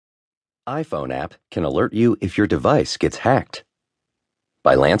iPhone app can alert you if your device gets hacked.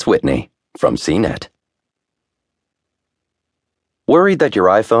 By Whitney from CNET. Worried that your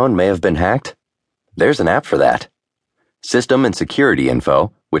iPhone may have been hacked? There's an app for that. System and Security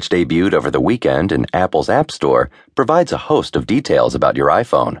Info, which debuted over the weekend in Apple's App Store, provides a host of details about your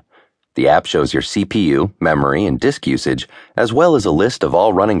iPhone. The app shows your CPU, memory, and disk usage, as well as a list of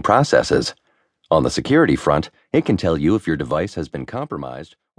all running processes. On the security front, it can tell you if your device has been compromised